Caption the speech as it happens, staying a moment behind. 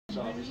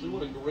obviously.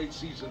 What a great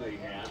season they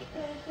had.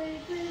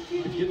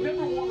 If you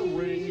never won a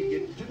ring,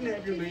 you didn't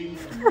have your name.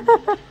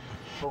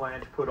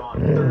 Avalanche put on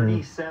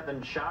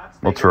 37 shots.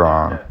 What's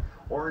wrong?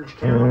 Orange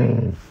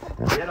County.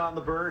 Get on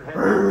the bird. Head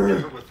to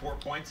Denver with 4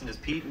 points, and as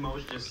Pete and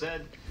Mose just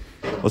said.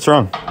 What's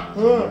wrong? I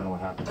don't know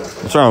what happened.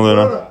 What's wrong,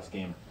 Luna? Last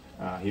game.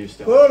 He was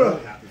still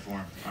really happy for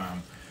him.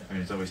 I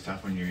mean, it's always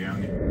tough when you're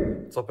young.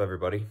 What's up,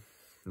 everybody?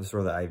 This is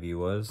where the IV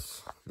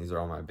was. These are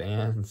all my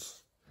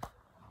bands.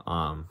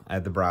 I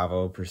had the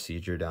Bravo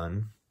procedure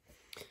done.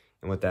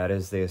 And what that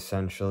is, they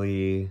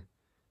essentially,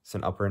 it's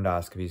an upper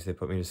endoscopy, so they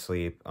put me to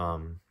sleep.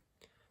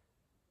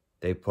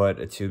 They put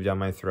a tube down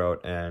my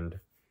throat and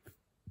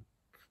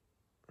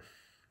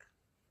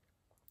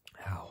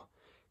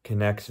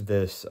connect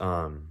this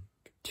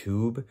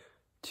tube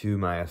to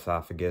my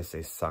esophagus.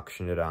 They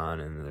suction it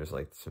on, and there's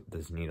like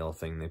this needle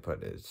thing they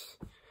put is,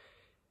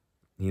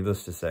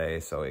 needless to say,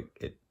 so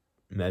it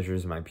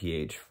measures my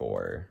pH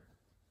for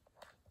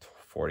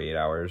 48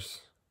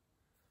 hours.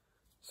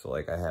 So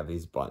like I have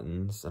these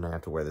buttons and I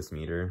have to wear this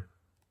meter,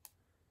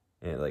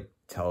 and it like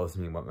tells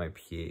me what my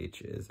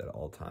pH is at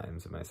all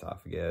times in my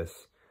esophagus.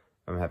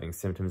 If I'm having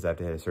symptoms, I have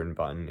to hit a certain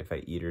button. If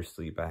I eat or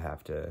sleep, I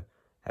have to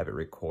have it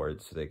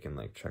record so they can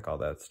like check all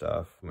that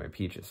stuff. My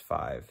pH is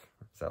 5.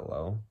 Is that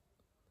low?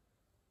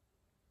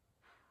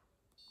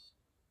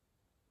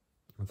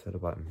 Let's hit a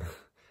button.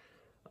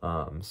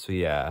 So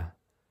yeah,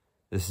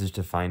 this is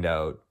to find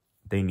out.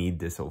 They need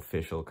this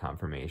official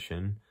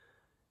confirmation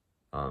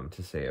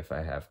to say if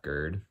I have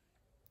GERD,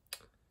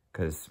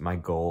 because my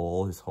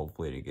goal is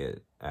hopefully to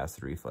get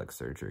acid reflux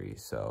surgery.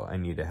 So I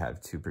need to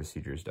have 2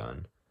 procedures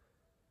done,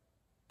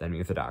 then meet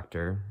with the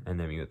doctor, and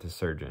then meet with the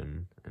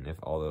surgeon. And if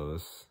all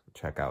those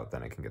check out,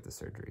 then I can get the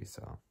surgery.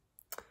 So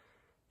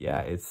yeah,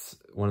 it's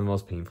one of the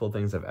most painful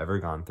things I've ever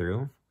gone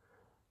through.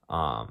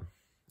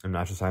 I'm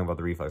not just talking about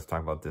the reflux, I'm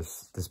talking about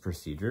this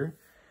procedure.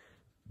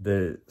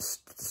 The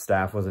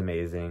staff was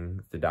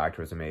amazing. The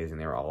doctor was amazing.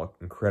 They were all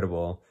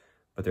incredible.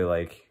 But they're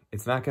like,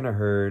 it's not going to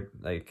hurt.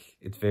 Like,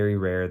 it's very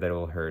rare that it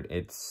will hurt.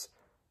 It's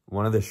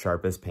one of the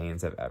sharpest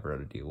pains I've ever had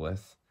to deal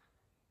with.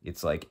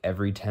 It's like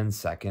every 10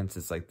 seconds,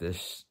 it's like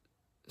this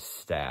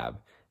stab.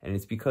 And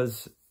it's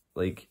because,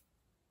 like,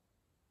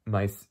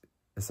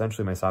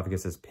 essentially my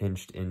esophagus is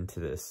pinched into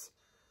this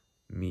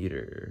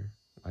meter.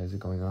 Why is it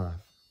going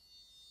off?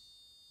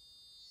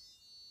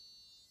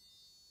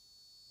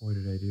 What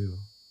did I do?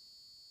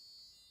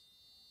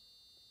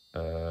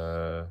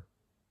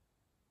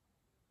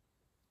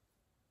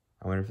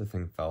 I wonder if the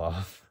thing fell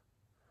off.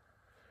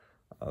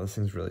 Oh, this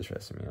thing's really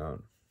stressing me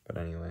out. But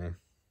anyway,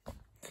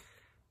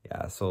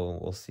 yeah, so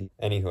we'll see.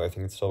 Anywho, I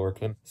think it's still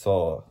working.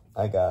 So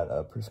I got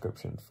a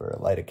prescription for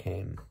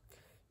lidocaine.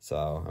 So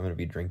I'm going to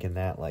be drinking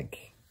that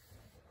like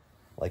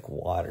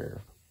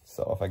water.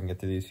 So if I can get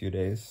through these few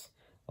days,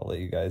 I'll let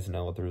you guys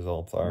know what the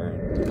results are.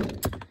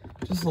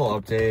 Just a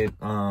little update.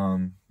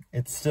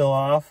 It's still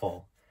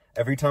awful.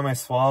 Every time I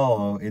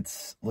swallow,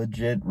 it's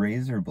legit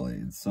razor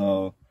blades.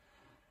 So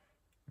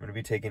I'm going to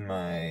be taking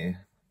my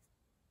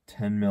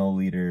 10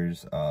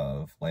 milliliters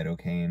of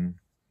lidocaine.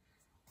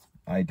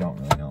 I don't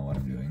really know what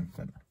I'm doing,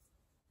 but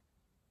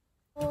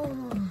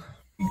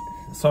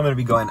so I'm going to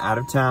be going out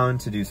of town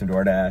to do some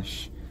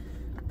DoorDash.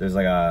 There's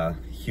like a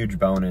huge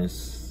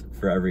bonus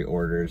for every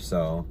order,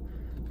 so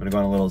I'm going to go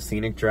on a little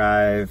scenic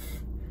drive,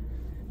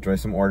 enjoy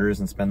some orders,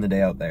 and spend the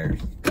day out there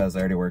because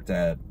I already worked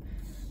at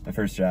my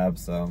first job,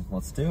 so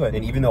let's do it.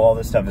 And even though all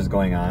this stuff is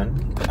going on,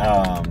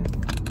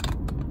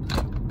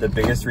 the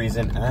biggest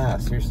reason,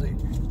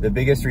 the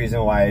biggest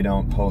reason why I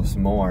don't post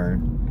more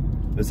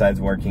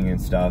besides working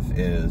and stuff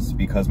is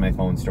because my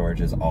phone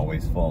storage is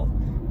always full.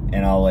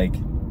 And I'll like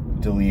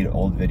delete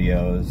old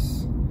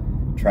videos,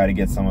 try to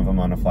get some of them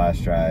on a flash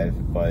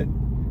drive, but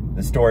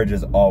the storage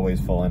is always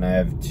full, and I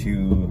have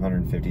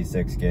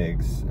 256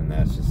 gigs, and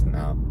that's just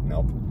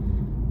nope.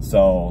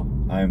 So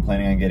I'm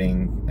planning on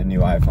getting a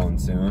new iPhone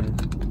soon.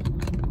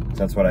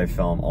 That's what I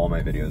film all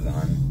my videos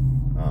on.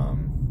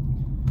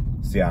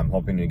 So yeah, I'm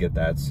hoping to get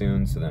that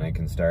soon so then I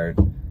can start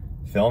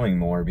filming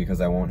more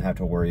because I won't have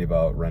to worry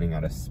about running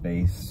out of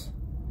space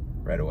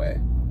right away.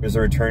 There's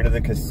a return to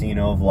the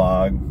casino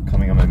vlog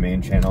coming on my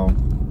main channel.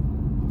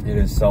 It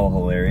is so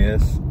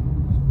hilarious.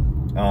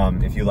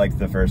 If you liked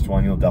the first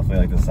one, you'll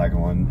definitely like the second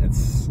one.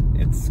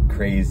 It's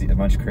crazy,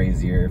 much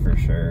crazier for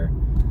sure.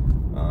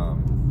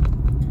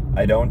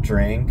 I don't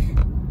drink.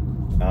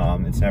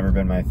 It's never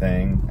been my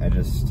thing.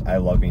 I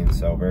love being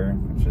sober.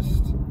 It's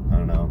just, I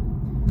don't know.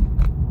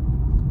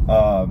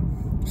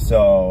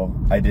 So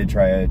I did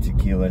try a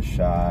tequila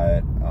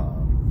shot,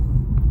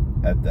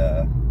 at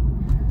the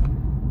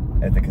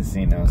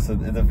casino. So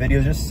the video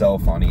is just so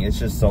funny. It's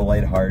just so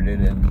lighthearted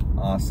and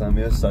awesome.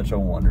 It was such a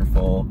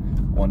wonderful,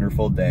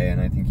 wonderful day, and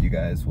I think you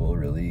guys will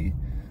really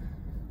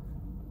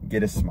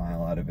get a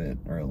smile out of it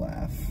or a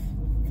laugh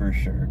for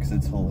sure, because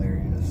it's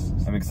hilarious.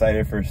 I'm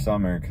excited for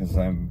summer because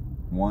I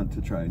want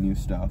to try new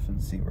stuff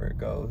and see where it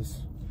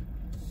goes.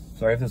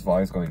 Sorry if this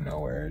vlog is going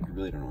nowhere. I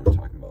really don't know what I'm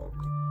talking about.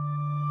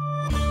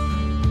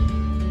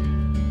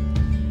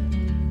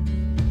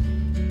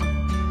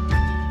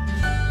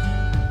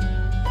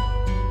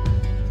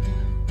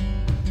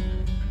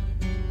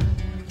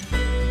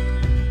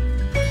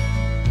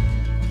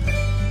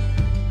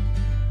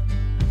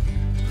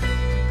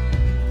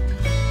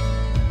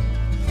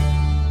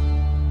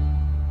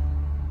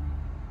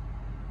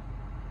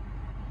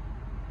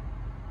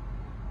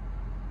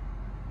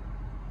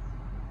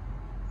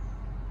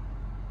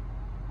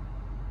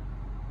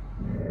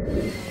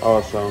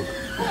 Oh, so.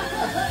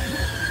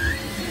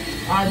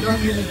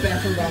 Don't use this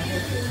bathroom back.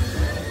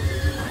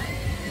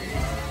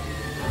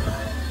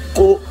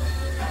 Oh,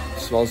 it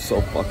smells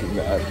so fucking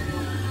bad.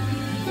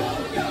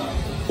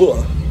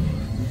 Ugh.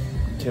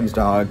 Tim's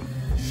dog,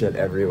 shit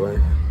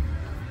everywhere.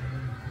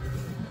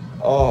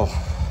 Oh,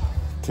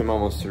 Tim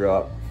almost threw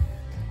up.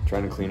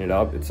 Trying to clean it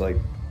up, it's like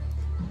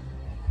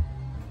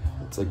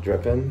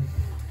dripping.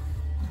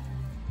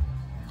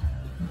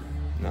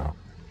 No.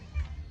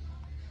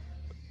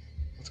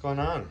 What's going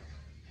on?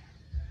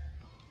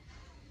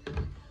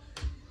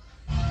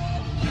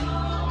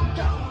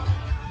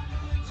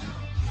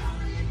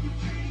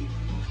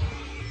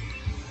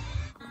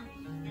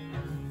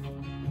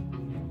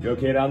 You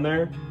okay down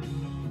there?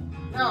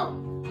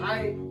 No,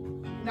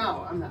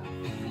 I'm not.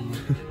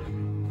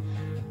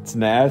 It's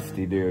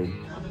nasty, dude.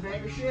 I'm a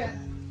bag of shit.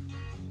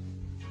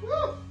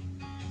 Woo!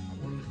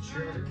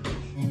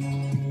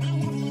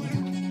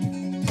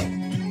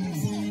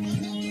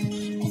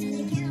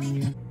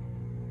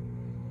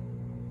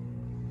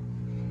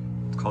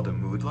 It's called a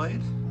mood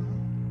light?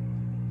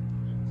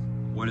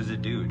 What does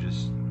it do?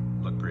 Just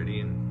look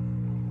pretty and...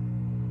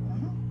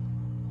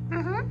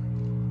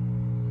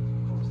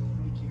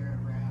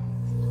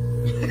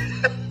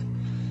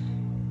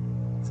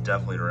 It's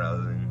definitely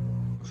arousing.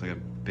 Looks like a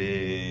big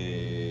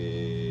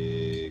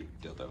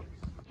dildo.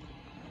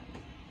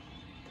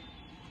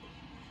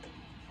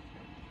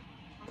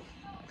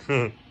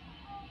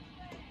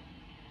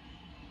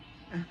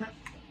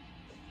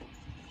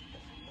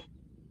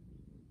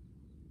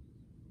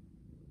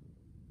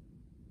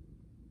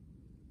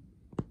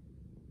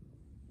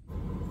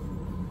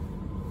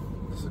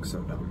 This looks so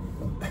dumb.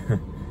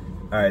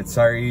 Alright,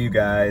 sorry you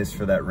guys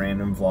for that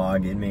random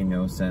vlog. It made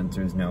no sense.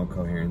 There's no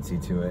coherency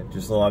to it.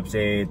 Just a little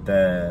update.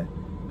 The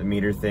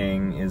meter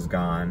thing is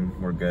gone.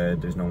 We're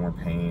good. There's no more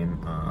pain.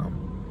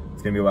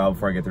 It's gonna be a while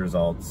before I get the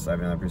results. I have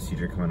another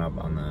procedure coming up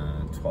on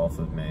the 12th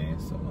of May,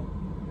 so.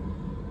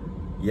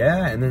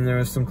 Yeah, and then there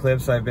was some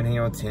clips. I've been hanging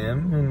out with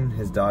Tim and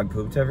his dog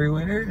pooped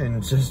everywhere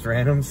and just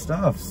random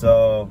stuff.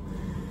 So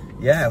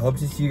yeah, I hope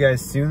to see you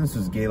guys soon. This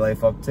was Gay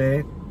Life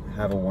Update.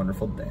 Have a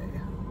wonderful day.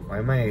 Why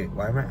are my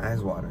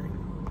eyes watering?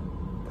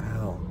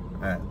 Wow. All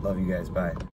right, love you guys. Bye.